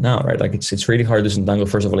world you have now, right? Like it's really hard to disentangle,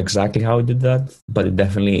 first of all, exactly how I did that, but it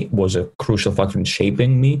definitely was a crucial factor in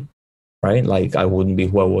shaping me, right? Like I wouldn't be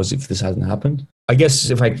who I was if this hadn't happened. I guess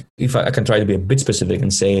if I can try to be a bit specific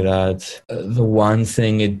and say that the one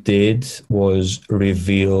thing it did was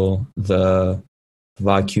reveal the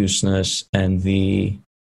vacuousness and the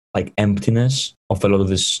like emptiness of a lot of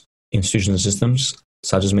these institutional systems,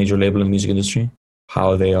 such as major label and music industry,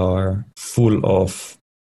 how they are full of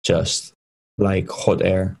just like hot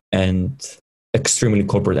air and extremely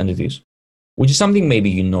corporate entities, which is something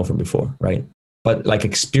maybe from before, right? But like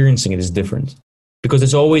experiencing it is different, because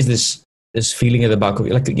there's always this feeling at the back of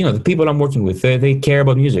it. Like, the people I'm working with, they care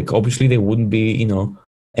about music. Obviously, they wouldn't be,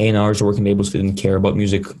 A&Rs or working labels if they didn't care about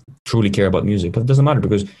music, truly care about music. But it doesn't matter,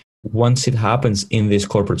 because once it happens in this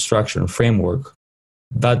corporate structure and framework,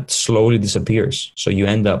 that slowly disappears. So you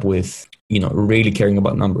end up with, really caring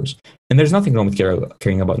about numbers. And there's nothing wrong with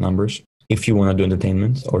caring about numbers. If you want to do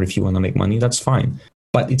entertainment or if you want to make money, that's fine.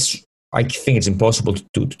 But I think it's impossible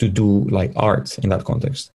to do like art in that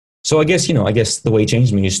context. So I guess the way it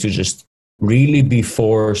changed me is to just really be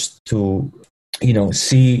forced to,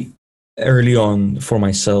 see early on for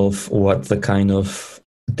myself what the kind of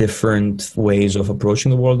different ways of approaching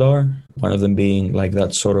the world are. One of them being like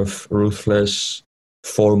that sort of ruthless,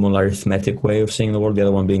 formal, arithmetic way of seeing the world. The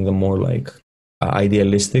other one being the more like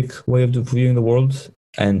idealistic way of viewing the world.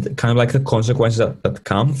 And kind of like the consequences that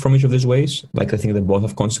come from each of these ways. Like I think they both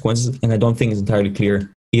have consequences. And I don't think it's entirely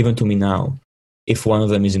clear, even to me now, if one of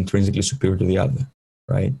them is intrinsically superior to the other,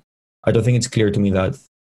 right? I don't think it's clear to me that,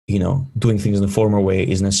 doing things in the former way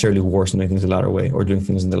is necessarily worse than doing things the latter way, or doing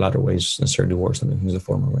things in the latter way is necessarily worse than doing things the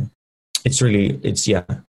former way.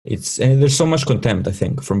 And there's so much contempt, I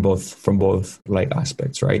think, from both like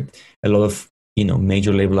aspects, right? A lot of,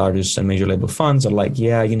 major label artists and major label funds are like,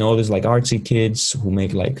 there's like artsy kids who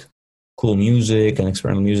make like cool music and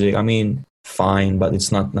experimental music. I mean, fine, but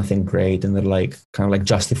it's nothing great. And they're like kind of like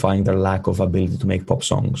justifying their lack of ability to make pop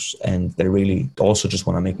songs. And they really also just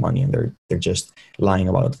want to make money, and they're just lying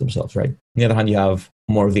about it themselves, right? On the other hand, you have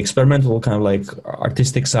more of the experimental kind of like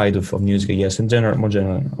artistic side of music, I guess, more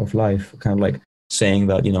general of life, kind of like saying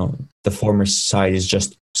that, the former side is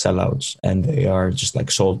just sellouts and they are just like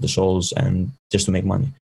sold the souls and just to make money.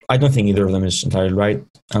 I don't think either of them is entirely right.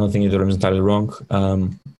 I don't think either of them is entirely wrong.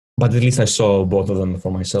 But at least I saw both of them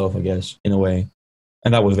for myself, I guess, in a way.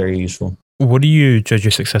 And that was very useful. What do you judge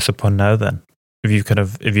your success upon now then? If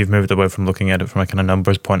you've moved away from looking at it from a kind of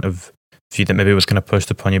numbers point of view that maybe was kind of pushed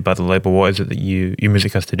upon you by the label, what is it that your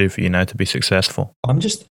music has to do for you now to be successful? I'm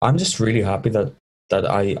just really happy that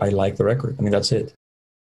I like the record. I mean, that's it.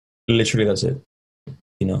 Literally, that's it.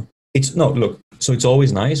 You know, so it's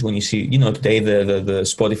always nice when you see, you know, today the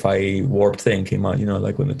Spotify Warped thing came out, you know,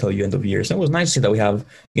 like when they tell you end of year. So it was nice to see that we have,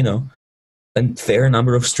 you know, a fair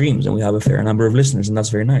number of streams and we have a fair number of listeners, and that's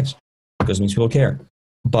very nice because it means people care.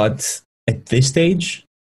 But at this stage,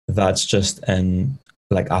 that's just an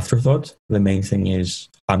afterthought. The main thing is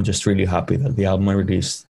I'm just really happy that the album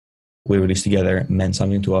we released together meant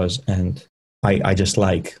something to us, and I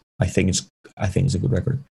think it's a good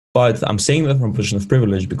record. But I'm saying that from a position of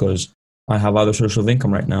privilege because I have other sources of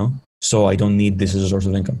income right now, so I don't need this as a source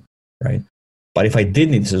of income, right? But if I did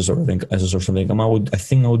need this as a source of income, I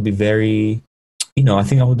think I would be very, you know, I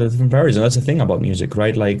think I would have different priorities, and that's the thing about music,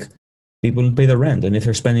 right? Like, people pay their rent, and if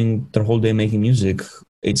they're spending their whole day making music,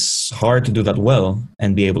 it's hard to do that well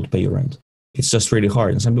and be able to pay your rent. It's just really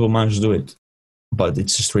hard, and some people manage to do it, but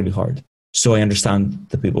it's just really hard. So I understand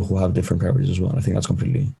the people who have different priorities as well. I think that's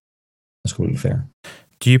completely fair.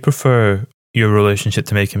 Do you prefer your relationship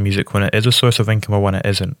to making music when it is a source of income or when it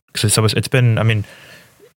isn't? Because it's been, I mean,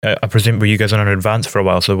 I presume were you guys on an advance for a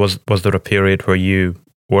while? So was there a period where you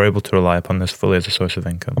were able to rely upon this fully as a source of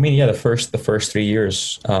income? I mean, yeah, the first 3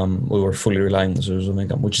 years, we were fully relying on the source of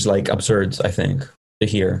income, which is like absurd, I think, to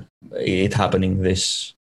hear it happening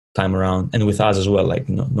this time around, and with us as well. Like,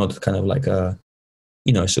 you know, not kind of like a,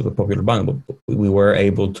 you know, super popular band, but we were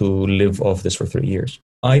able to live off this for 3 years.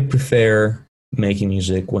 I prefer making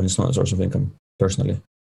music when it's not a source of income, personally.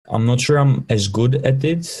 I'm not sure I'm as good at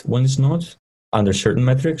it when it's not, under certain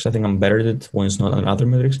metrics. I think I'm better at it when it's not on other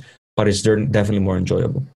metrics, but it's definitely more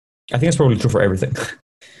enjoyable. I think it's probably true for everything.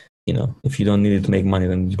 You know, if you don't need it to make money,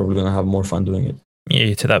 then you're probably going to have more fun doing it. Yeah,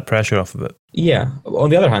 you take that pressure off of it. Yeah. On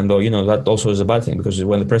the other hand, though, you know, that also is a bad thing, because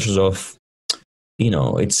when the pressure's off, you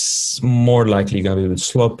know, it's more likely you're going to be a bit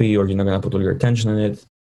sloppy, or you're not going to put all your attention in it.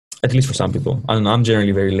 At least for some people. I don't know, I'm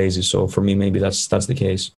generally very lazy, so for me, maybe that's the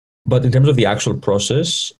case. But in terms of the actual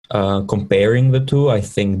process, comparing the two, I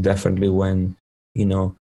think definitely when, you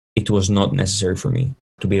know, it was not necessary for me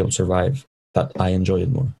to be able to survive, that I enjoyed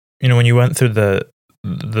it more. You know, when you went through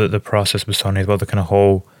the process with Sony as well, the kind of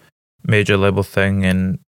whole major label thing,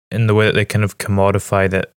 and in the way that they kind of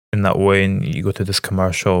commodified it in that way, and you go to this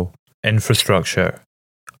commercial infrastructure.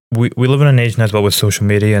 We live in an age now as well with social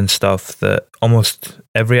media and stuff that almost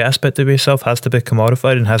every aspect of yourself has to be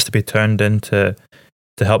commodified and has to be turned into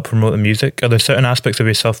to help promote the music. Are there certain aspects of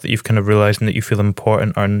yourself that you've kind of realized and that you feel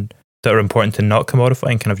important, or that are important to not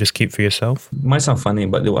commodify and kind of just keep for yourself? It might sound funny,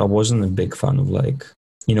 but I wasn't a big fan of, like,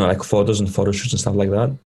 you know, like photos and photo shoots and stuff like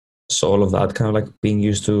that. So all of that kind of like being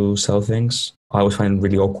used to sell things, I always find it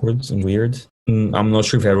really awkward and weird. I'm not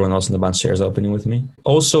sure if everyone else in the band shares that opinion with me.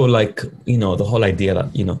 Also, like, you know, the whole idea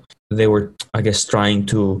that, you know, they were, I guess, trying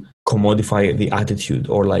to commodify the attitude,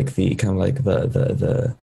 or like the kind of like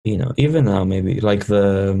the you know, even now maybe like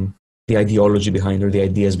the ideology behind, or the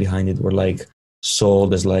ideas behind it were like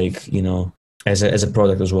sold as, like, you know, as a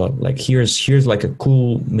product as well. Like, here's like a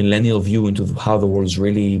cool millennial view into how the world is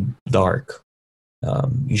really dark.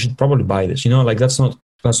 You should probably buy this. You know, like that's not.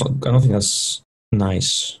 I don't think that's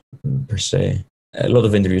nice per se. A lot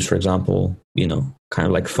of interviews, for example, you know, kind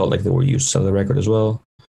of like felt like they were used to sell the record as well.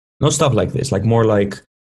 Not stuff like this, like more like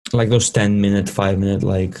those 10-minute, 5-minute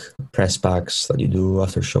like press packs that you do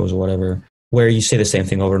after shows or whatever, where you say the same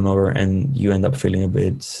thing over and over, and you end up feeling a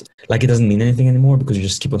bit like it doesn't mean anything anymore because you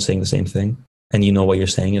just keep on saying the same thing, and you know what you're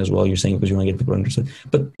saying as well. You're saying it because you want to get people interested.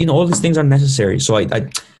 But you know, all these things are necessary. So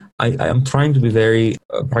I'm trying to be very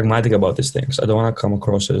pragmatic about these things. I don't want to come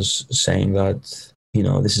across as saying that, you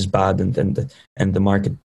know, this is bad and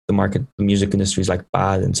the music industry is like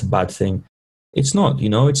bad and it's a bad thing. It's not, you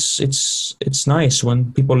know, it's nice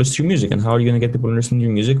when people listen to your music. And how are you going to get people to listen to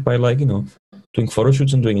your music? By, like, you know, doing photo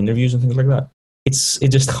shoots and doing interviews and things like that. It's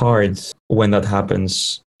just hard when that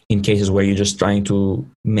happens in cases where you're just trying to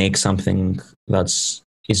make something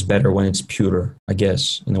is better when it's purer, I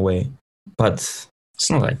guess, in a way. But it's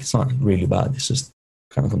not really bad. It's just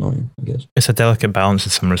kind of annoying, I guess. It's a delicate balance in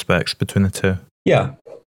some respects between the two. Yeah.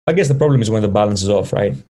 I guess the problem is when the balance is off,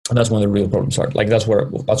 right? And that's when the real problems are. Like, that's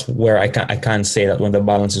where I can't say that when the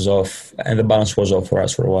balance is off, and the balance was off for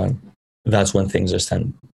us for a while. That's when things just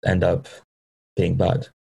end up being bad.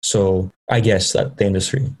 So I guess that the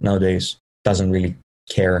industry nowadays doesn't really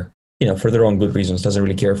care, you know, for their own good reasons, doesn't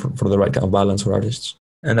really care for the right kind of balance for artists.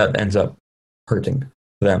 And that ends up hurting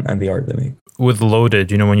them and the art they make. With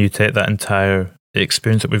Loaded, you know, when you take that entire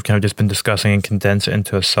experience that we've kind of just been discussing and condense it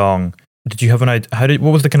into a song, did you have an idea?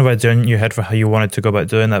 What was the kind of idea in your head for how you wanted to go about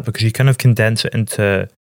doing that? Because you kind of condense it into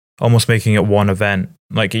almost making it one event.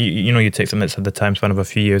 Like, you take something that's had the time span of a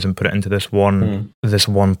few years and put it into this one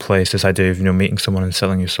place, this idea of, meeting someone and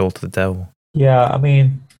selling your soul to the devil. Yeah, I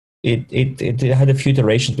mean, it had a few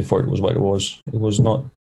iterations before it was what it was. It was not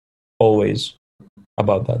always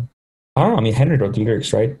about that. I don't know, I mean, Henry wrote the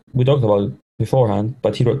lyrics, right? We talked about it beforehand,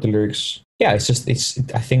 but he wrote the lyrics. Yeah, I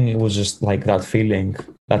think it was just like that feeling,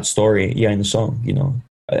 that story, in the song,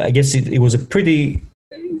 I guess it was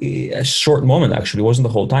a short moment, actually. It wasn't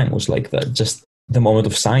the whole time. It was like that, just the moment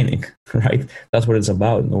of signing, right? That's what it's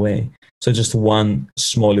about in a way. So just one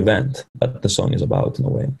small event that the song is about in a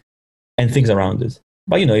way, and things around it.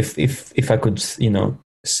 But if I could,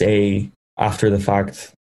 say after the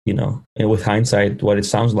fact, with hindsight, what it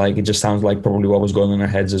sounds like, it just sounds like probably what was going on in our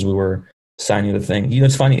heads as we were signing the thing.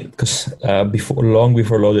 It's funny because long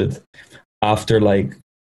before Loaded, after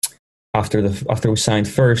we signed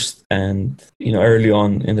first, and early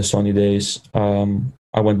on in the Sony days,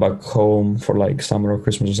 I went back home for like summer or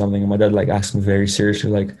Christmas or something, and my dad asked me very seriously,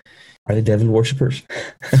 like, are they devil worshippers?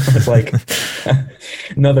 I was like,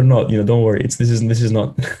 no, they're not. Don't worry. This is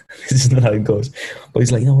not how it goes. But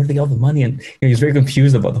he's like, where do they get all the money? And he's very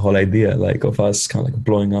confused about the whole idea, like, of us kind of like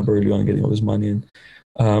blowing up early on and getting all this money.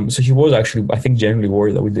 And so he was actually, I think, genuinely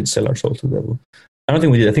worried that we did sell our soul to the devil. I don't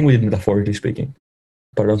think we did. I think we did, metaphorically speaking,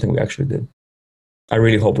 but I don't think we actually did. I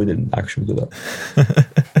really hope we didn't actually do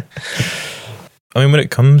that. I mean, when it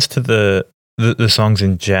comes to the songs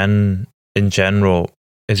in general,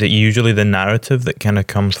 is it usually the narrative that kind of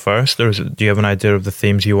comes first, or do you have an idea of the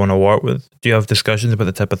themes you want to work with? Do you have discussions about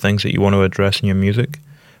the type of things that you want to address in your music?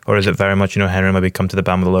 Or is it very much, Henry maybe come to the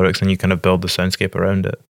band with the lyrics and you kind of build the soundscape around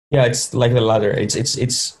it? Yeah, it's like the latter.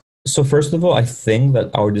 It's so first of all, I think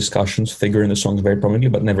that our discussions figure in the songs very prominently,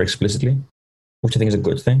 but never explicitly, which I think is a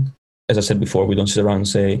good thing. As I said before, we don't sit around and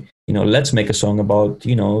say, let's make a song about,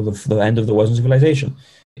 the end of the Western civilization.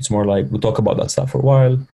 It's more like we talk about that stuff for a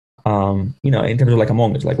while. In terms of like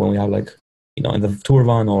among us, like when we have like, in the tour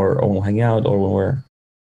van or when we're hanging out or when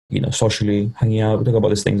we're, socially hanging out, we talk about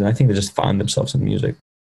these things. And I think they just find themselves in music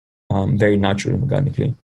very naturally and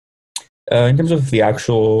organically. In terms of the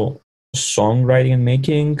actual songwriting and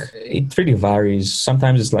making, it really varies.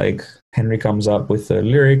 Sometimes it's like Henry comes up with a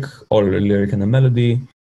lyric or a lyric and a melody,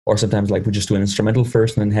 or sometimes like we just do an instrumental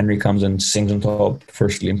first and then Henry comes and sings on top,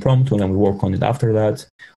 firstly impromptu, and then we work on it after that,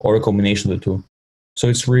 or a combination of the two. So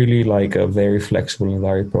it's really like a very flexible and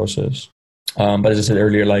varied process. But as I said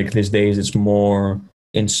earlier, like these days it's more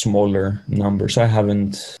in smaller numbers. I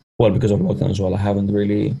haven't, because of lockdown as well, I haven't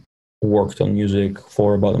really worked on music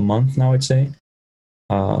for about a month now, I'd say.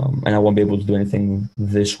 And I won't be able to do anything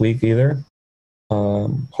this week either.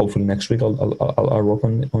 Hopefully next week I'll work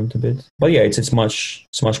on it a bit. But yeah, it's much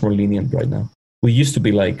more lenient right now. We used to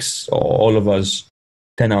be like all of us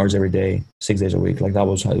 10 hours every day, 6 days a week. Like that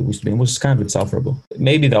was how it used to be. It was kind of insufferable.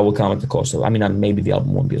 Maybe that will come at the cost of, maybe the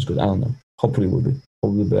album won't be as good. I don't know. Hopefully it will be.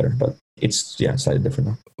 Hopefully better. But it's slightly different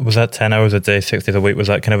now. Was that 10 hours a day, 6 days a week? Was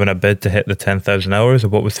that kind of in a bid to hit the 10,000 hours, or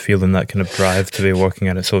what was fueling that kind of drive to be working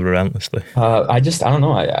at it so relentlessly? I don't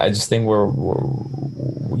know. I just think we're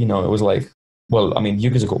it was like,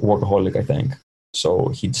 Yuki's a workaholic, I think. So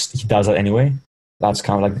he does that anyway. That's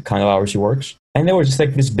kind of like the kind of hours he works. And there was just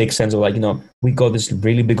like this big sense of like, we got this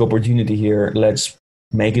really big opportunity here. Let's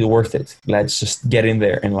make it worth it. Let's just get in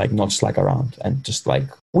there and like not slack around and just like,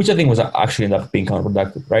 which I think was actually ended up being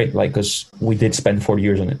counterproductive, right? Like, because we did spend 4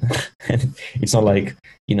 years on it. And it's not like,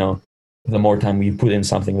 the more time you put in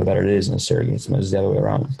something, the better it is necessarily. It's the other way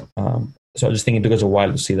around. So I just think it took us a while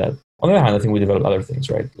to see that. On the other hand, I think we developed other things,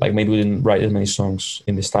 right? Like maybe we didn't write as many songs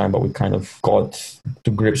in this time, but we kind of got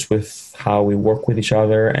to grips with how we work with each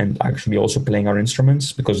other and actually also playing our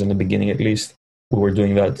instruments, because in the beginning, at least, we were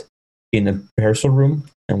doing that in a rehearsal room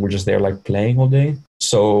and we're just there like playing all day.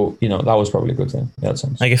 So, that was probably a good thing in that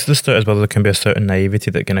sense. I guess at the start as well, there can be a certain naivety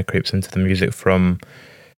that kind of creeps into the music from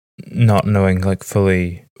not knowing like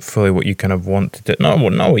fully what you kind of want to do. Not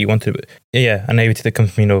what you want to do, but yeah, a naivety that comes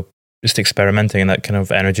from, just experimenting and that kind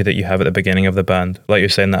of energy that you have at the beginning of the band. Like you're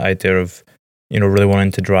saying, that idea of, really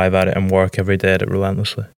wanting to drive at it and work every day at it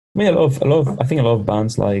relentlessly. I mean, I think a lot of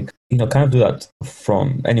bands like, kind of do that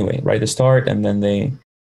from anyway, right? They start and then they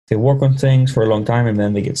work on things for a long time and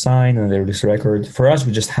then they get signed and they release a record. For us,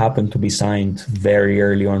 we just happened to be signed very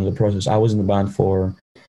early on in the process. I was in the band for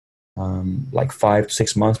like 5 to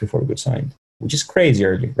 6 months before we got signed, which is crazy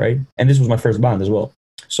early, right? And this was my first band as well.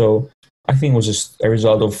 So I think it was just a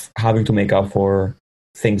result of having to make up for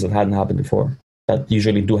things that hadn't happened before, that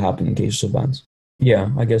usually do happen in cases of bands.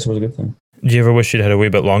 Yeah, I guess it was a good thing. Do you ever wish you'd had a wee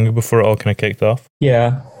bit longer before it all kind of kicked off?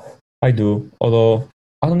 Yeah, I do. Although,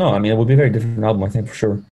 I don't know. I mean, it would be a very different album, I think, for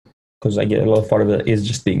sure. Because I get a lot of part of it is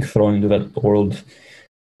just being thrown into that world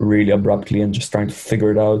really abruptly and just trying to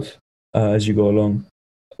figure it out as you go along.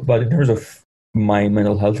 But in terms of my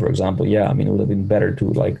mental health, for example, yeah, I mean, it would have been better to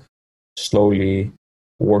like slowly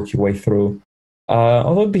work your way through.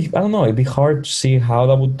 Although I don't know, it'd be hard to see how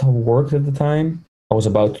that would have worked at the time. I was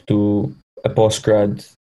about to do a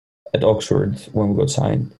postgrad at Oxford when we got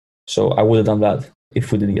signed. So I would have done that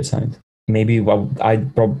if we didn't get signed. Maybe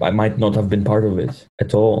I might not have been part of it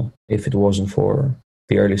at all if it wasn't for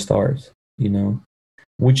the early start, you know,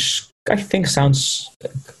 which I think sounds,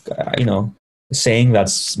 you know, saying that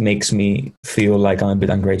makes me feel like I'm a bit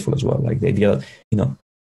ungrateful as well. Like the idea that, you know,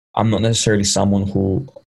 I'm not necessarily someone who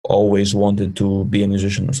always wanted to be a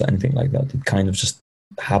musician or anything like that. It kind of just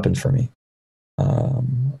happened for me,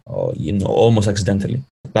 you know, almost accidentally.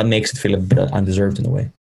 That makes it feel a bit undeserved in a way.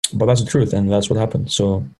 But that's the truth, and that's what happened.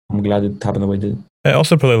 So I'm glad it happened the way it did. It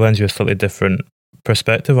also probably lends you a slightly different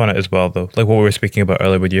perspective on it as well, though. Like what we were speaking about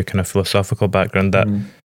earlier with your kind of philosophical background, that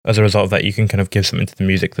as a result of that, you can kind of give something to the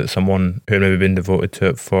music that someone who had maybe been devoted to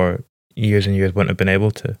it for years and years wouldn't have been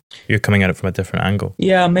able to. You're coming at it from a different angle.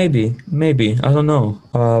 Yeah, maybe. I don't know.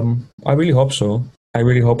 I really hope so. I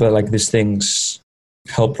really hope that like these things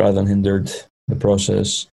helped rather than hindered the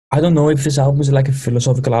process. I don't know if this album is like a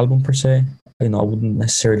philosophical album per se. You know, I wouldn't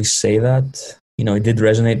necessarily say that. You know, it did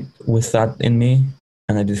resonate with that in me,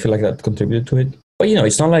 and I did feel like that contributed to it. But you know,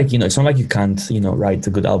 it's not like you can't, you know, write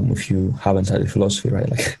a good album if you haven't studied philosophy, right?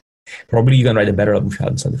 Like, probably you can write a better album if you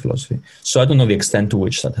haven't studied philosophy. So I don't know the extent to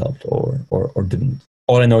which that helped or didn't.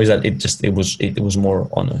 All I know is that it was more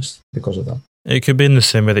honest because of that. It could be in the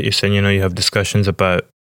same way that you're saying, you know, you have discussions about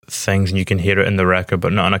things and you can hear it in the record,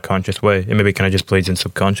 but not in a conscious way. It maybe kind of just bleeds in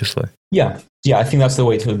subconsciously. Yeah, I think that's the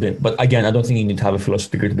way it would have been. But again, I don't think you need to have a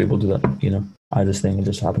philosophy degree to be able to do that, you know. I just think it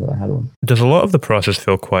just happened that I had one. Does a lot of the process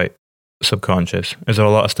feel quite subconscious? Is there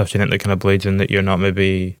a lot of stuff, do you think, that kind of bleeds in that you're not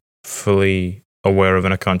maybe fully aware of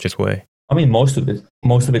in a conscious way? I mean, most of it,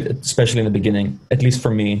 especially in the beginning, at least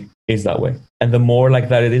for me, is that way. And the more like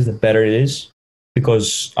that it is, the better it is,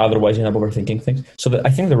 because otherwise you end up overthinking things. So I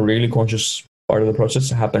think the really conscious part of the process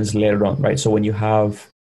happens later on, right? So when you have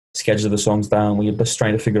sketches of the songs down, when you're just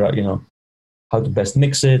trying to figure out, you know, how to best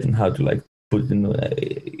mix it and how to like put it in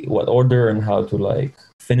what order and how to like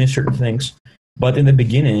finish certain things. But in the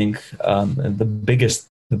beginning, the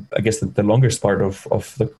longest part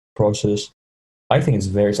of the process, I think it's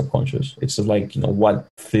very subconscious. It's just like, you know, what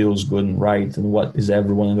feels good and right and what is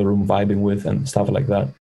everyone in the room vibing with and stuff like that,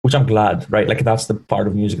 which I'm glad, right? Like that's the part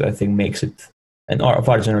of music that I think makes it, and art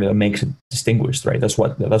generally that makes it distinguished, right? That's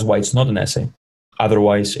why it's not an essay.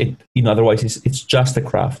 Otherwise, it's just a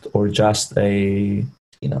craft or just a,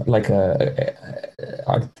 you know, like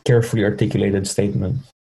a carefully articulated statement.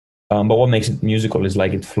 But what makes it musical is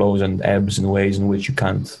like it flows and ebbs in ways in which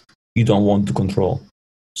you don't want to control.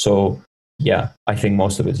 So yeah, I think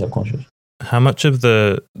most of it is subconscious. How much of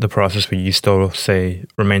the process would you still say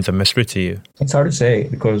remains a mystery to you? It's hard to say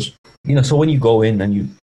because, you know, so when you go in and you,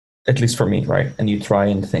 at least for me, right, and you try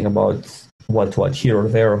and think about what here or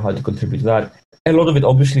there or how to contribute to that, a lot of it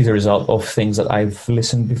obviously is a result of things that I've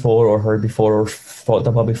listened before or heard before or thought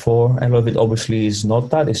about before. A lot of it obviously is not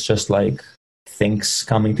that. It's just like things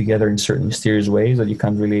coming together in certain mysterious ways that you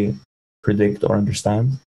can't really predict or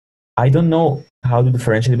understand. I don't know how to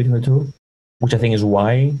differentiate between the two, which I think is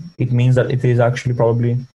why it means that it is actually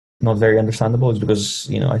probably not very understandable. It's because,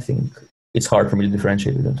 you know, I think it's hard for me to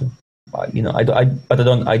differentiate between the two. You know,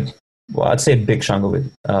 I'd say a big chunk of it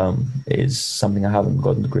is something I haven't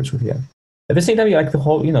gotten to grips with yet. At the same time, like the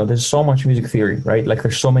whole, you know, there's so much music theory, right? Like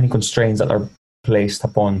there's so many constraints that are placed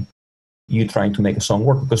upon you trying to make a song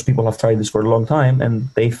work because people have tried this for a long time and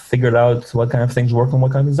they figured out what kind of things work and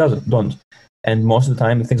what kind of things don't. And most of the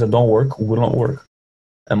time, the things that don't work will not work.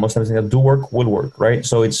 And most of the things that do work will work, right?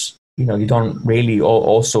 So it's, you know, you don't really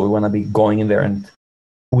also want to be going in there and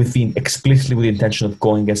explicitly with the intention of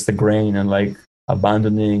going against the grain and like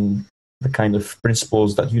abandoning the kind of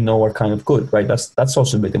principles that you know are kind of good, right? That's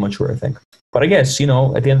also a bit immature, I think. But I guess, you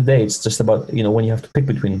know, at the end of the day, it's just about, you know, when you have to pick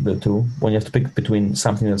between the two, when you have to pick between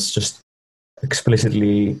something that's just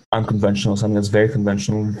explicitly unconventional, something that's very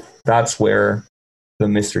conventional, that's where the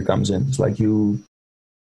mystery comes in. It's like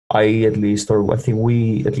I think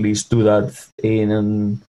we at least do that in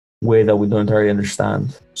a way that we don't entirely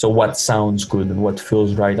understand. So what sounds good and what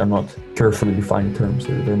feels right are not carefully defined terms.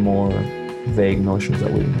 They're more vague notions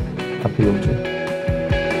that we appeal to.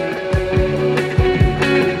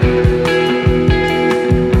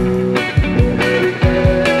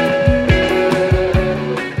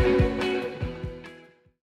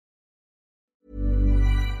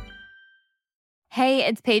 Hey,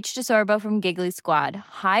 it's Paige DeSorbo from Giggly Squad.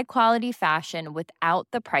 High quality fashion without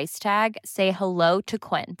the price tag. Say hello to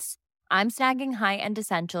Quince. I'm snagging high-end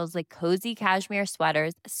essentials like cozy cashmere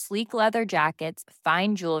sweaters, sleek leather jackets,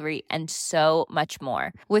 fine jewelry, and so much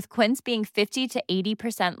more. With Quince being 50 to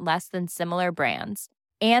 80% less than similar brands.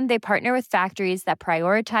 And they partner with factories that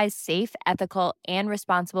prioritize safe, ethical, and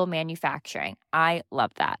responsible manufacturing. I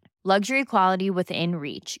love that. Luxury quality within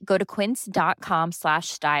reach. Go to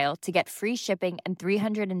quince.com/style to get free shipping and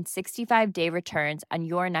 365-day returns on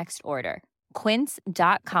your next order.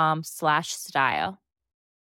 Quince.com/style.